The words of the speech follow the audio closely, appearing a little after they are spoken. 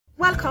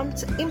Welcome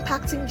to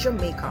Impacting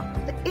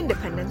Jamaica, the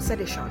Independence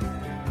Edition,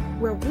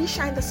 where we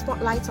shine the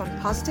spotlight on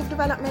positive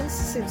developments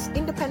since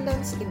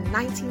independence in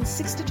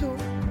 1962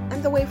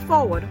 and the way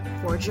forward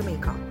for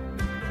Jamaica.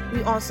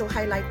 We also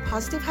highlight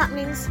positive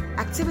happenings,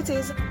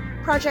 activities,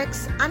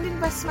 projects, and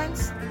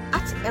investments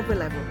at every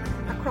level,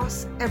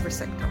 across every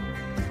sector,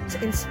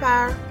 to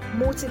inspire,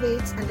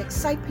 motivate, and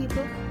excite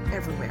people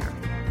everywhere.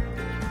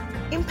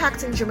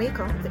 Impacting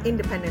Jamaica, the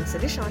Independence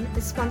Edition,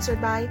 is sponsored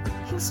by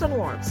Kingston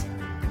Wharves,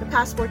 the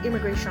Passport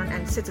Immigration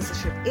and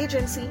Citizenship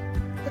Agency,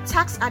 the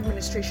Tax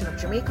Administration of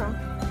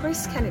Jamaica,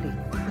 Grace Kennedy,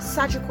 the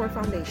Sagicor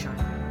Foundation,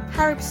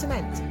 Carib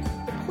Cement,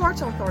 the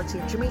Port Authority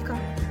of Jamaica,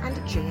 and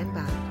J&B.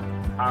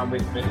 I'm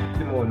with Ms.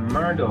 Simone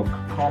Murdock,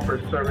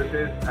 Corporate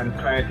Services and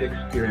Client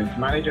Experience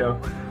Manager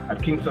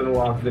at Kingston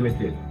Wharves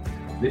Limited.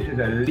 This is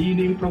a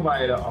leading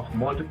provider of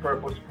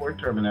multipurpose port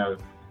terminal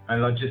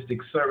and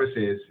logistics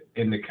services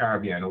in the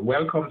Caribbean.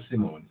 Welcome,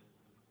 Simone.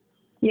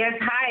 Yes,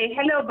 hi.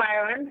 Hello,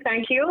 Byron.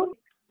 Thank you.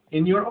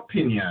 In your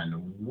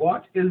opinion,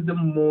 what is the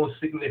most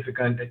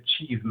significant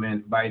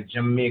achievement by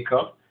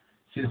Jamaica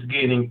since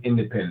gaining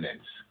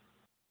independence?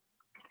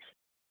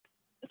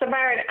 So,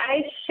 Byron,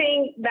 I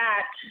think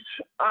that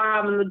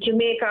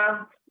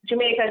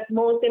Jamaica's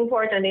most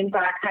important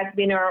impact has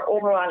been our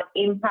overall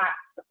impact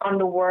on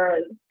the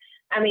world.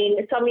 I mean,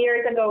 some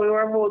years ago, we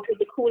were voted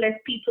the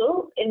coolest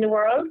people in the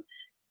world.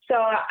 So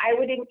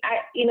we think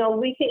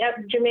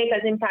that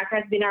Jamaica's impact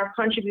has been our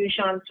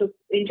contribution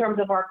in terms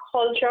of our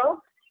culture.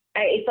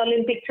 It's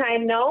Olympic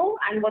time now,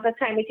 and what a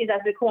time it is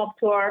as we come up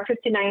to our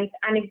 59th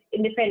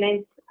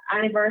independence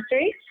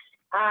anniversary.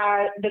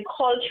 The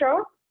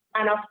culture,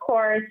 and of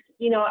course,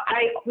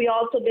 we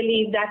also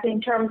believe that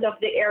in terms of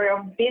the area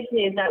of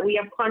business that we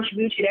have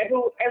contributed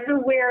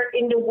everywhere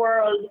in the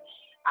world,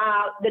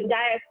 the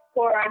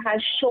diaspora has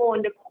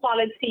shown the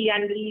quality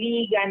and the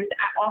league and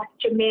of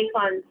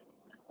Jamaicans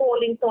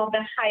holding some of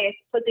the highest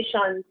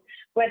positions,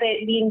 whether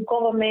it be in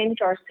government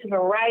or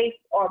civil rights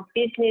or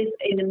business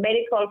in the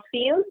medical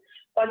field,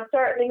 but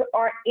certainly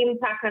our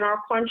impact and our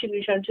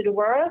contribution to the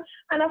world.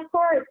 And of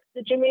course,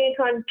 the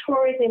Jamaican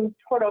tourism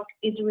product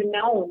is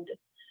renowned.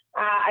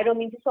 I don't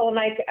mean to sound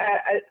like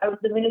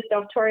the Minister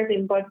of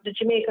Tourism, but the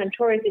Jamaican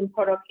tourism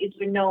product is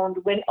renowned.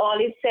 When all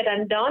is said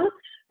and done,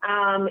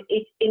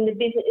 in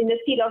the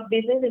field of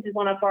business, it is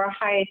one of our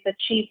highest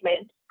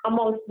achievements,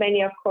 amongst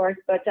many, of course,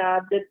 but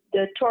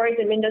the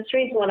tourism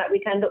industry is one that we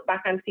can look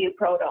back and feel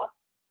proud of.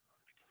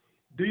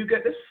 Do you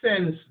get the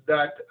sense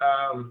that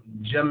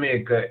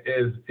Jamaica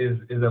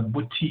is a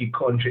boutique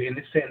country in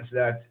the sense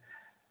that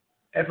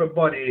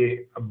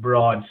everybody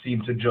abroad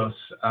seems to just,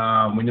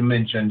 when you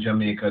mention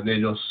Jamaica, they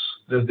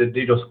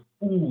just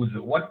ooze?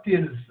 What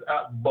is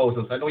about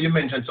us? I know you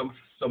mentioned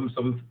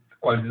some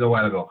qualities a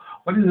while ago.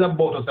 What is it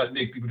about us that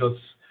make people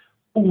just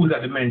ooze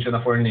at the mention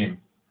of our name?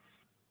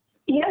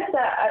 Yes,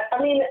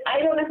 I mean, I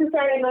don't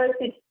necessarily know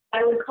if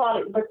I would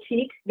call it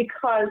boutique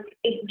because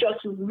it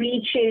just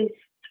reaches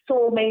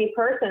so many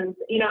persons.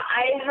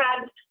 I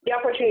had the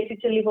opportunity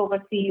to live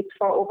overseas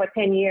for over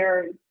 10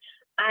 years,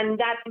 and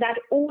that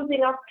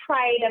oozing of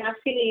pride and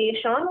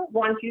affiliation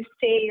once you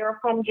say you're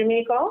from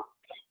Jamaica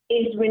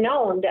is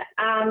renowned.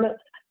 And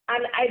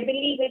I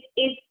believe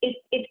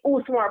it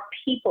oozes from our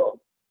people.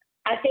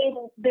 I think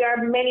there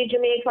are many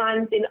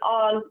Jamaicans in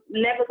all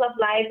levels of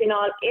life, in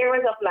all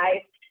areas of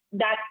life,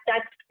 that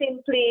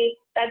simply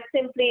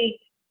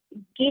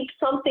give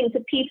something to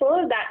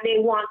people that they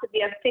want to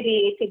be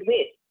affiliated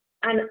with.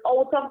 And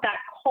out of that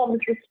comes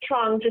the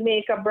strong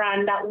Jamaica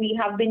brand that we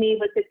have been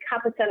able to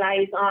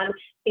capitalize on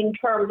in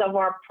terms of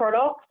our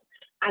products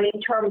and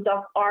in terms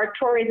of our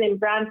tourism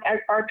brand,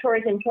 our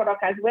tourism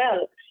product as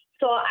well.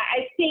 So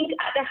I think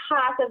at the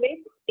heart of it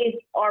is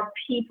our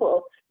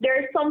people.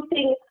 There's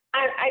something,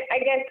 I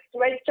guess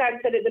Red Stripe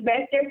said it the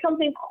best, there's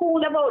something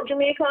cool about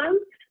Jamaicans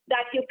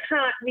that you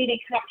can't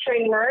really capture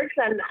in words,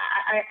 and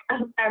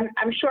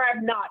I'm sure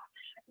I'm not.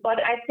 But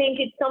I think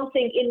it's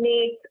something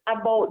innate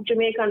about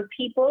Jamaican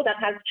people that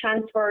has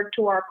transferred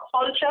to our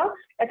culture,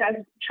 that has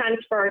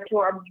transferred to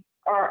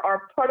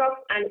our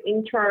products, and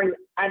in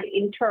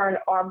turn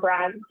our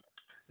brand.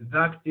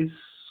 That is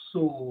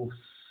so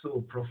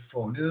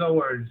profound. In other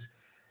words,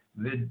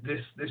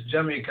 this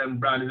Jamaican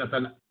brand is not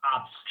an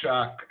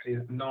abstract,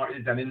 nor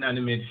is it an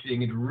inanimate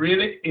thing. It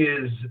really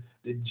is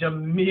the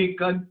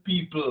Jamaican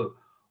people,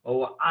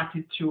 our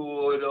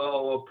attitude,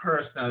 our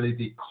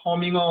personality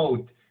coming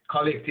out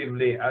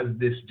collectively as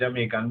this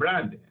Jamaican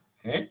brand.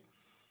 Eh?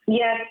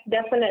 Yes,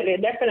 definitely.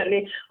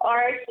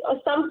 Or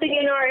something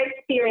in our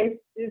experience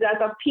is as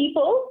a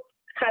people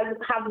have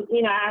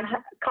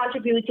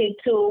contributed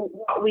to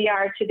what we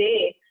are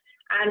today.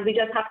 And we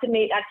just have to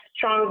make that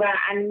stronger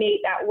and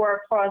make that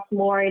work for us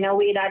more in a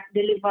way that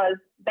delivers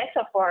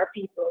better for our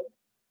people.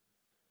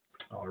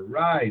 All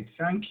right,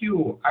 thank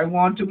you. I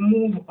want to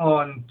move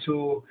on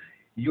to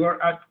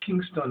you're at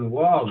Kingston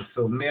Wharves.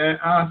 So may I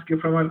ask you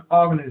from an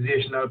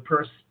organizational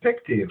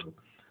perspective,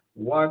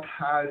 what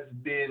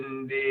have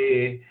been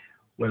the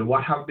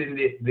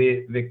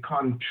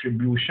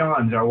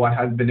contributions, or what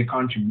has been the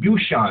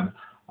contribution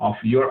of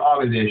your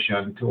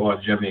organization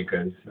towards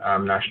Jamaica's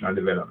national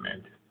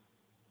development?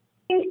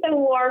 Kingston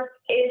Wharf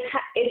is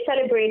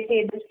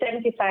celebrated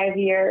 75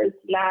 years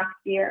last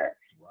year.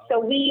 Wow. So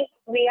we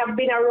have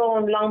been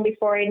around long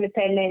before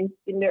independence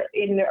in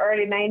the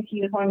early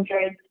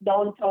 1900s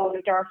downtown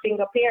with our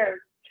finger piers.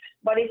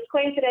 But it's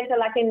coincidental,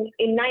 like in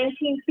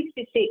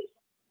 1966,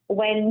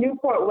 when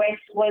Newport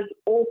West was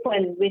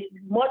opened with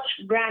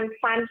much grand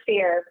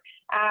fanfare,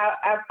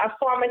 a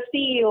former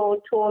CEO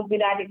told me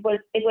that it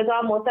was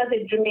almost as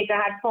if Jamaica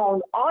had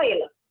found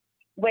oil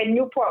when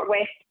Newport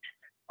West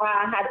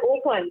had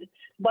opened.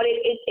 But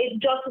it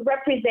just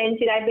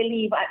represented, I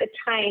believe, at the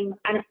time,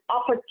 an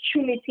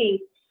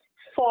opportunity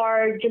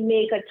for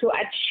Jamaica to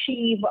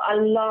achieve a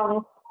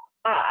long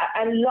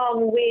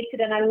waited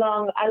and a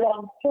long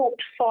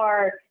hoped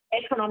for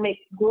economic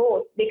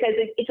growth, because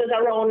it was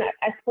around,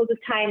 I suppose,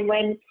 a time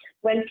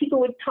when people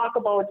would talk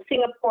about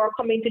Singapore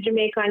coming to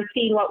Jamaica and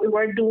seeing what we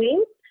were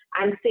doing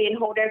and saying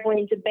how they're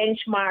going to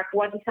benchmark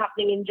what is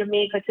happening in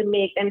Jamaica to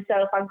make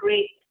themselves a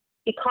great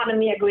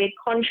economy, a great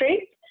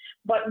country.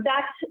 But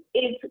that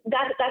is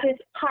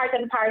part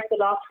and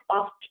parcel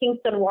of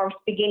Kingston Wharf's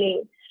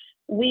beginning.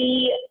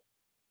 We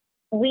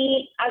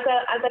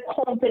as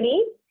a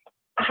company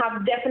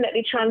have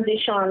definitely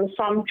transitioned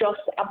from just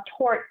a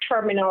port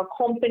terminal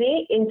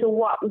company into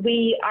what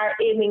we are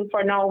aiming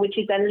for now, which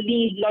is a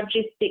lead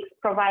logistics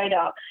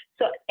provider.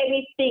 So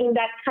anything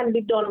that can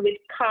be done with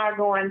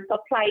cargo and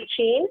supply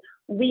chain,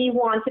 we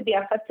want to be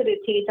a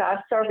facilitator,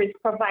 a service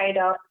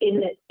provider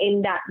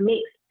in that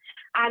mix.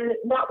 And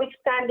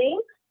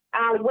notwithstanding,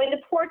 when the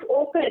port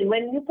opened,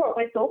 when Newport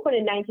West opened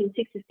in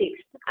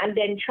 1966, and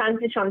then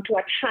transitioned to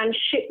a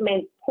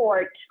transshipment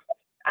port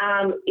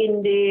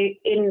in the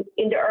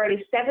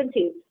early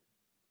 70s,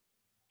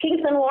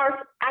 Kingston Wharf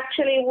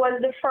actually was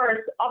the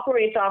first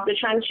operator of the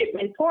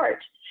transshipment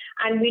port.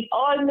 And we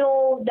all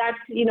know that,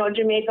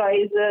 Jamaica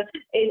is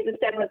the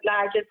seventh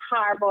largest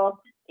harbor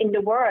in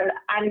the world,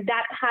 and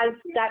that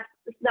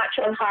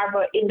natural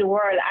harbor in the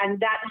world, and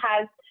that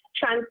has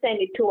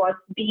transcended to us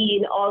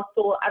being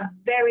also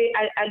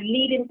a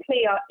leading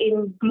player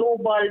in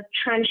global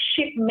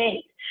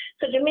transshipment.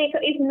 So Jamaica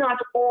is not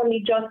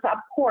only just a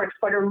port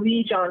for the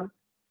region.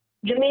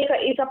 Jamaica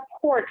is a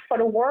port for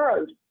the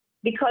world,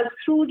 because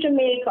through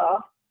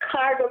Jamaica,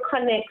 cargo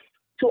connects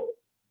to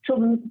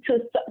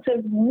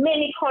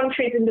many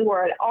countries in the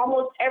world,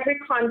 almost every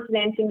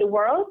continent in the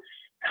world.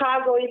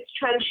 Cargo is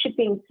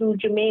transshipping through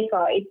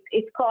Jamaica.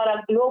 It's called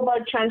a global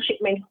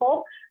transshipment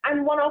hub,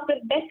 and one of the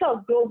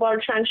better global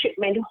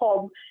transshipment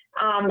hubs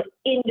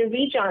in the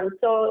region.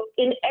 So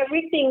in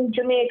everything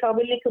Jamaica,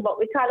 we look about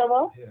with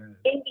Talawa,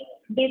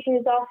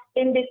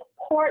 in this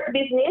port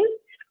business,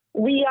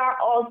 we are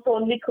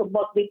also little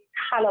but with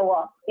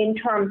Talawa in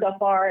terms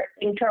of our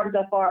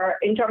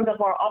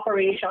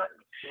operations.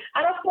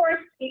 And of course,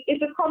 if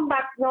we come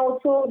back now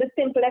to the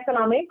simple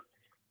economics,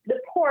 the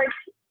port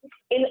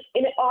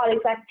in all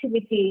its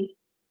activity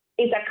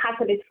is a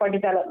catalyst for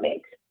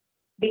development,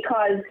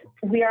 because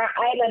we are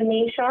island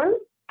nation.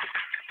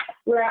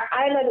 We're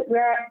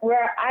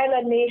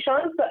island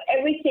nation, so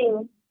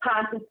everything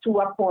passes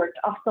through a port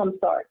of some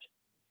sort.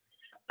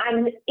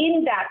 And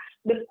in that,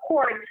 the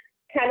port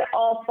can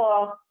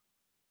offer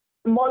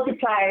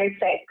multiplier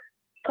effect,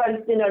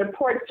 because the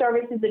port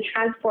services, the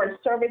transport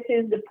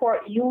services, the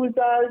port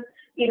users,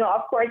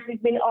 of course,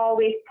 we've been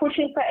always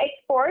pushing for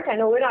export. I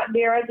know we're not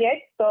there as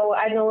yet, so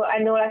I know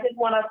that is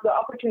one of the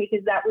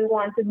opportunities that we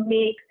want to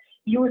make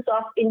use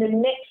of in the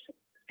next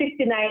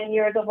 59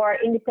 years of our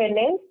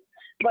independence.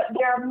 But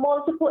there are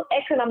multiple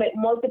economic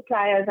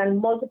multipliers and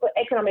multiple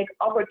economic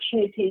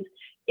opportunities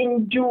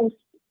induced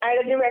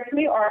either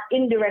directly or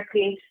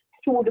indirectly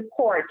through the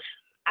port.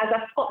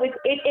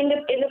 In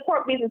the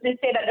port business, we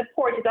say that the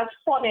port is a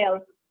funnel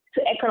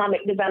to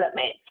economic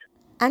development.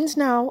 And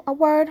now, a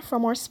word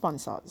from our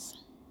sponsors.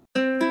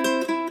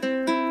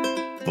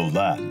 The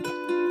land,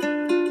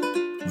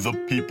 the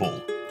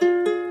people,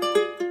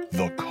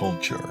 the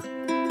culture.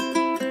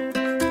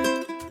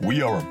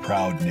 We are a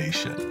proud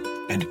nation,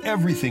 and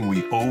everything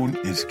we own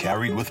is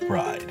carried with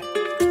pride.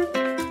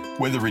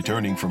 Whether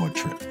returning from a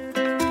trip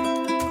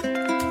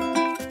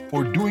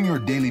or doing your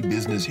daily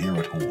business here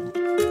at home,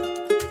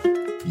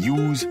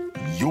 use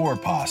your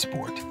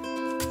passport.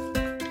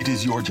 It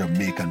is your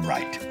Jamaican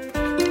right.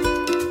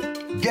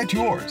 Get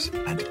yours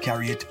and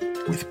carry it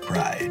with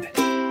pride.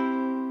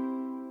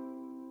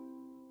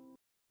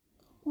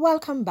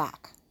 Welcome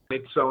back.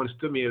 It sounds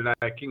to me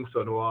like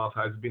Kingston Wharf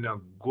has been a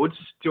good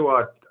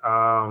steward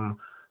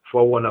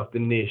for one of the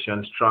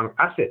nation's strong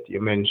assets.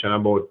 You mentioned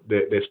about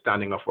the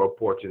standing of our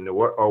port in the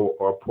world,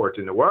 our port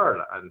in the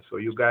world, and so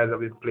you guys have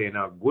been playing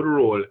a good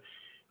role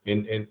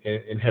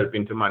in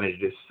helping to manage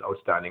this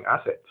outstanding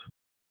asset.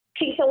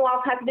 Kingston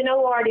Wharf has been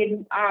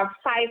awarded 5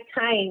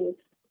 times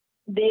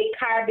the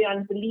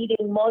Caribbean's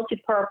leading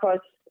multi-purpose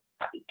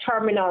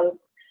terminal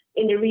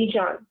in the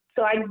region.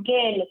 So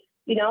again,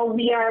 we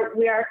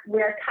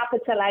are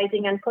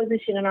capitalizing and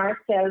positioning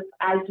ourselves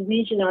as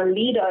regional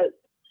leaders.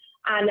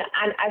 And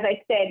as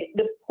I said,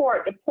 the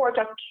port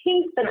of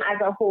Kingston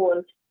as a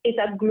whole is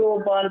a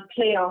global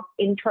player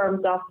in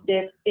terms of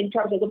the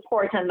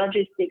port and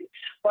logistics.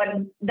 But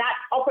that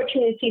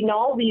opportunity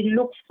now we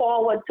look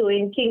forward to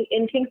in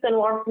Kingston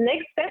Wharf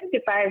next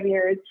 75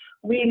 years.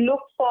 We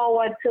look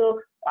forward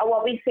to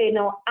what we say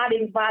now,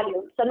 adding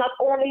value. So not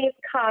only is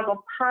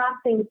cargo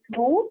passing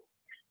through,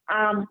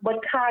 but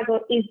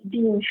cargo is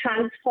being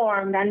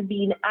transformed and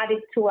being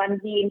added to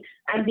and being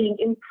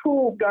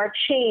improved or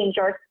changed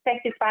or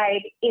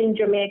specified in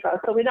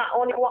Jamaica. So we don't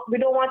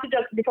want to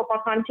just lift up a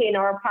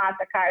container or pass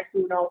a car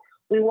through. No,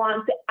 we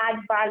want to add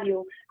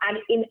value, and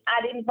in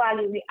adding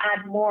value, we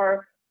add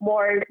more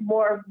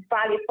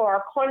value for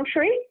our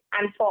country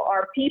and for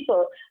our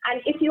people.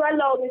 And if you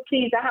allow me,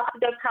 please, I have to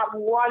just have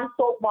one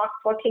soapbox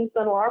for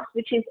Kingston Wharf,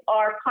 which is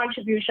our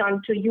contribution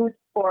to youth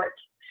sport.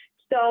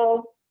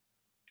 So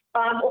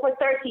over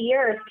 30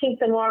 years,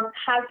 Kingston Wharf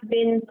has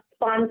been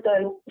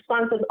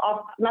sponsors of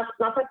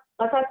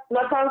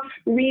not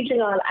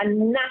regional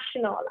and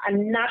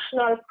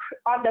national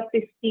under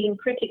 15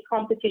 cricket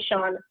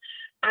competition.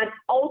 And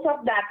out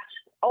of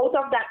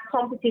that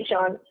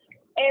competition,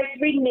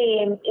 every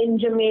name in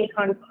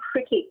Jamaican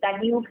cricket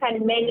that you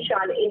can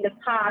mention in the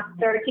past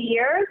 30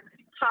 years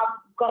have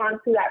gone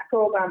through that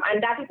program.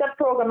 And that is a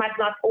program that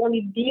not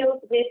only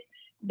deals with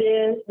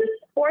the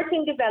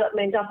sporting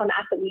development of an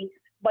athlete,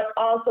 but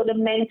also the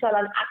mental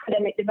and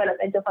academic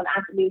development of an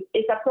athlete.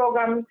 It's a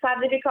program,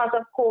 sadly, because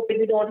of COVID,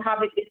 we don't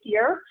have it this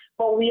year,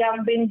 but we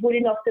have been good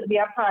enough to be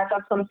a part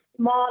of some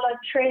smaller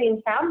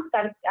training camps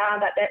that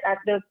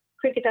the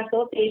Cricket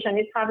Association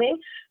is having.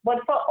 But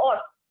for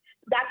us,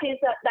 that is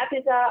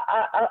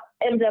a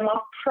emblem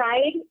of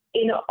pride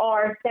in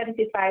our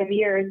 75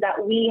 years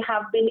that we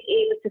have been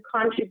able to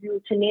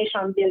contribute to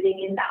nation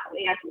building in that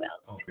way as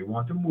well. Okay, we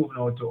want to move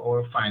now to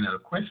our final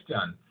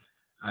question,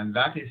 and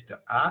that is to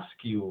ask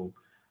you,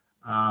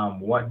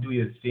 what do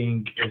you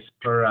think is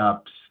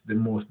perhaps the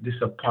most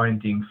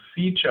disappointing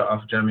feature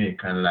of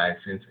Jamaican life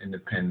since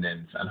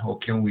independence, and how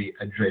can we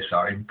address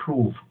or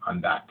improve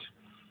on that?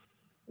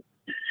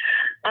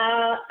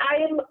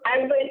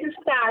 I'm going to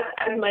start,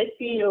 as my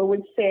CEO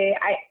would say,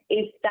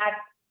 it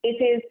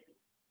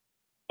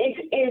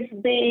is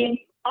the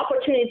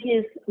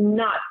opportunities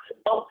not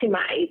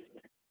optimized.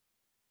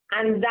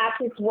 And that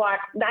is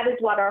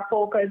what our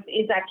focus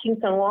is at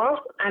Kingston Wharf,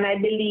 and I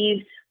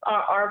believe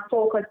our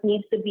focus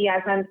needs to be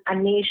as a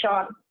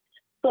nation.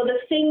 So the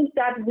things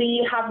that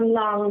we have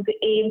long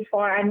aimed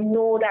for and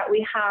know that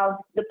we have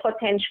the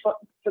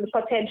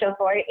potential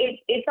for,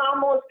 it's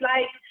almost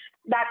like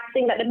that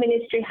thing that the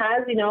ministry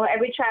has,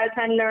 every child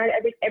can learn,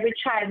 every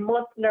child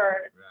must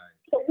learn.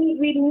 Right. So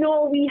we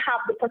know we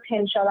have the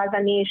potential as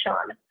a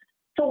nation.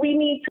 So we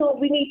need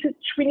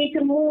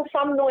to move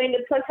from knowing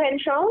the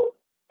potential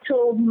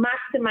to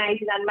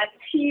maximizing and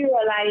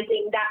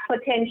materializing that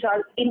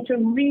potential into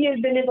real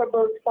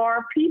deliverables for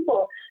our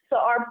people. So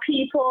our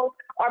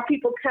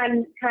people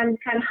can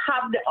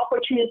have the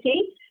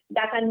opportunity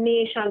that a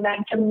nation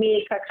that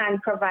Jamaica can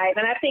provide.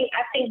 And I think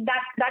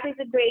that is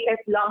the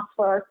greatest loss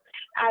for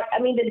us. I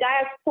mean, the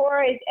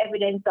diaspora is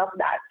evidence of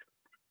that.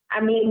 I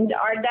mean,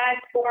 our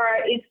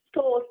diaspora is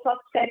so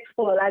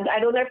successful. I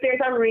don't know if there's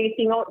a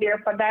rating out there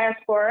for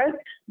diasporas,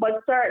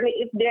 but certainly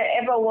if there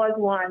ever was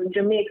one,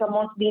 Jamaica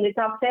must be in the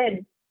top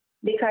 10.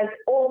 Because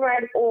over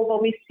and over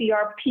we see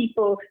our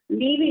people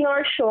leaving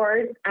our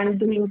shores and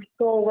doing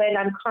so well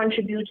and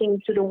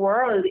contributing to the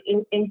world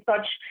in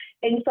such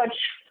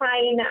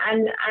fine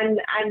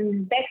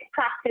and best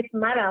practice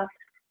manner.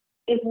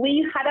 If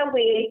we had a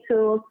way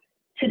to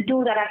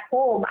do that at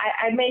home,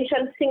 I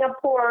mentioned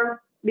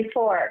Singapore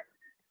before.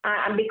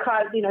 And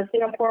because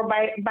Singapore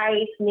by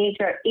its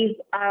nature is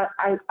a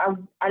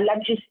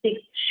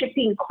logistics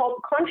shipping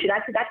country,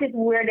 that is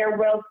where their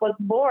wealth was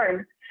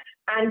born,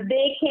 and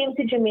they came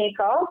to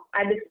Jamaica,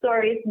 and the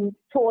story is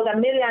told a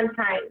million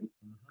times,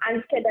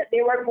 and said that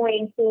they were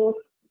going to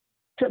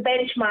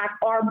benchmark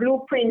our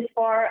blueprints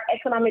for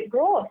economic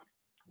growth.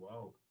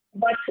 Wow.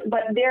 But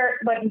there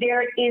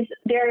is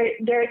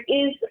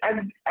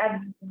a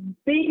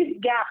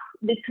big gap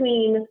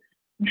between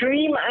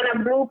dream and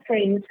a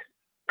blueprint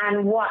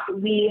and what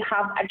we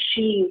have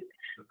achieved.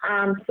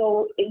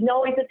 So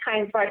now is the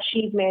time for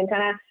achievement.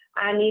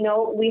 And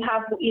we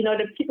have,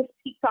 the people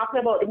keep talking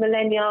about the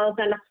millennials,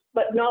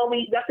 but now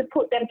we have to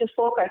put them to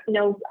focus. A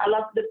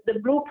lot the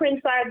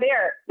blueprints are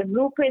there. The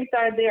blueprints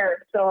are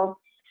there. So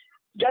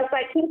just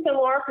like Kingston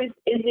Wharf is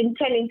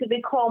intending to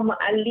become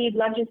a lead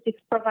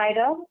logistics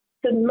provider,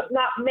 to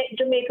not make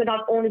Jamaica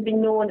not only be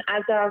known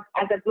as a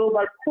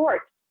global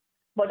port,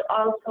 but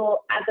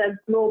also as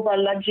a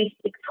global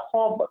logistics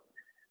hub.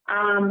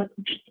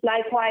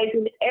 Likewise,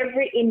 in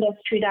every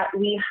industry that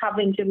we have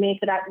in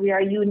Jamaica, that we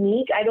are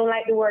unique. I don't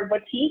like the word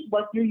boutique,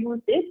 but you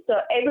use this.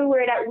 So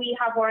everywhere that we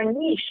have our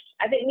niche,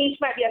 I think niche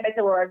might be a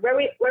better word, where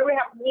we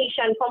have niche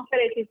and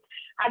competitive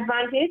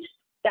advantage,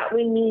 that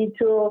we need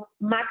to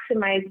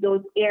maximize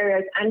those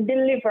areas and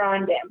deliver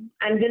on them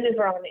and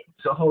deliver on it.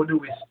 So how do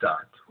we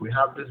start? We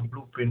have this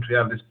blueprint, we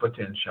have this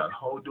potential.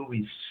 How do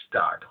we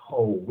start?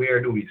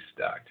 Where do we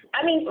start?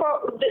 I mean,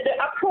 for the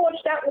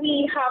approach that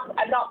we have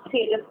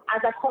adopted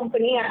as a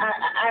company,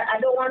 I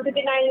don't want to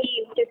be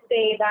naive to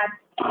say that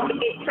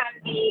it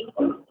can be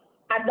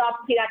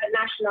adopted at the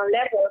national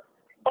level,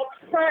 but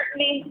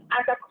certainly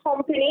as a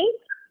company,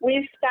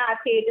 we've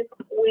started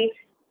with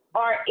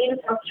our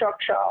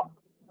infrastructure.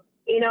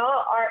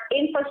 Our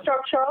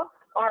infrastructure,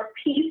 our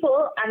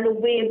people, and the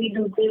way we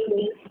do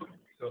business.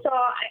 So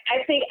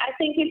I think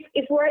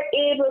if we're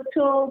able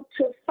to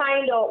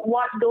find out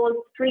what those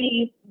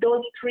three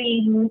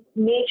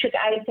matrix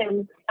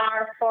items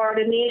are for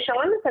the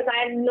nation, because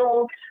I'm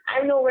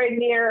nowhere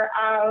near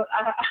a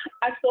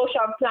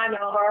social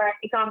planner or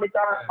economist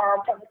or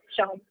a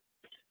politician.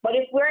 But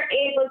if we're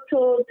able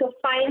to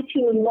fine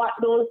tune what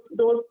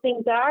those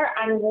things are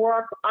and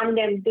work on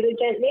them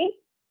diligently.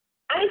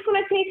 And it's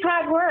going to take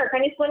hard work,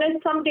 and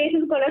some days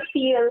it's going to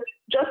feel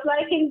just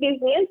like in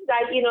business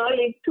that,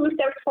 you're 2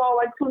 steps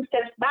forward, 2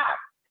 steps back.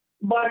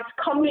 But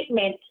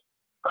commitment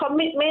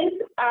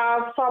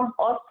from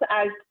us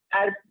as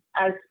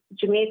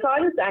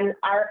Jamaicans and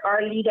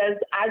our leaders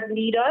as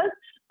leaders,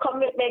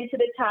 commitment to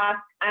the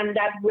task, and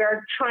that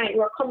we're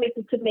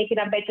committed to making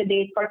a better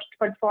day for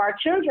our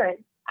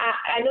children.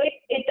 I know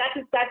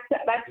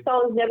that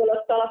sounds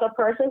nebulous to a lot of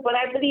persons, but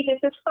I believe it's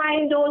to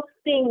find those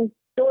things,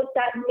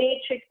 that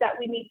matrix that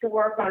we need to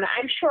work on.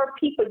 I'm sure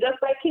people,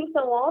 just like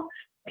Kingston Wall,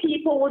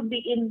 people would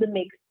be in the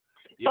mix.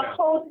 Yeah. But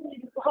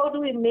how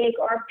do we make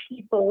our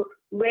people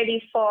ready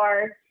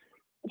for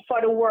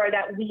the world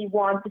that we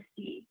want to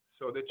see?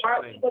 So the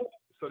challenge.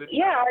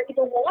 Our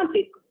people want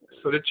it.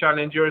 So the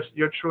challenge you're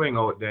throwing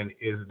out then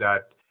is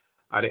that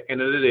at the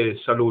end of the day, the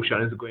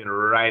solution is going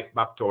right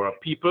back to our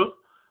people.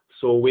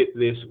 So with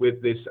this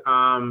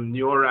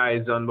new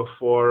horizon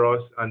before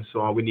us and so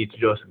on, we need to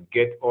just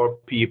get our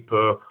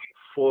people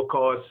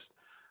focused,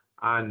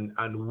 and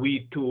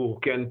we too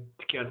can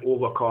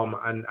overcome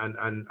and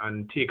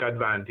take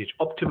advantage,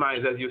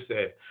 optimize, as you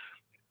said,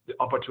 the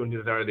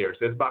opportunities that are there.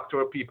 So it's back to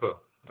our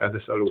people as the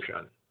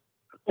solution.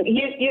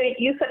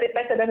 You said it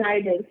better than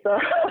I did, so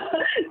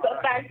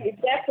thank you.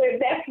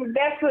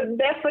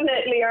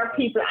 Definitely our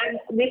people. And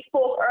we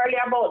spoke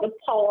earlier about the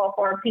power of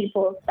our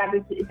people. That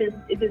it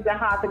is the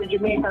heart of the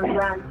Jamaican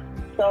brand.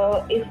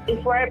 So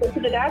if we're able to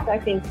do that, I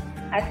think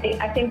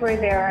we're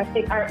there. I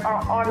think are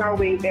on our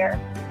way there.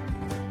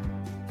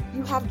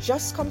 You have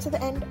just come to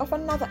the end of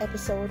another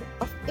episode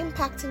of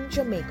Impacting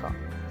Jamaica,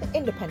 the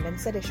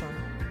Independence Edition.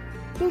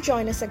 Do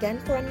join us again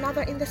for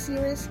another in the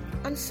series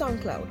on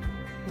SoundCloud,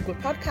 Google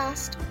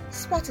Podcast,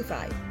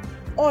 Spotify,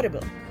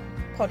 Audible,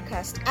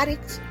 Podcast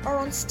Addict, or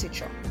on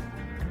Stitcher.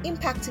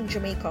 Impacting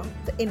Jamaica,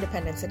 the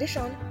Independence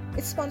Edition,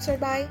 is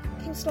sponsored by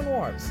Kingston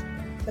Wharves,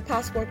 the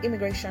Passport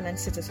Immigration and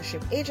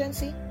Citizenship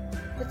Agency,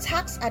 the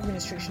Tax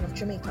Administration of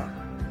Jamaica,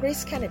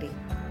 Grace Kennedy,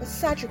 the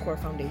Sagicor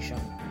Foundation,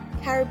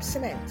 Carib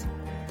Cement,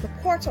 the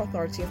Port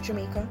Authority of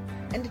Jamaica,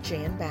 and the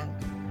JN Bank.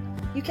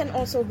 You can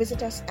also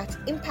visit us at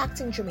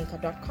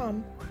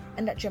impactingjamaica.com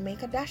and at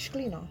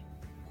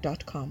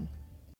jamaica-gleaner.com.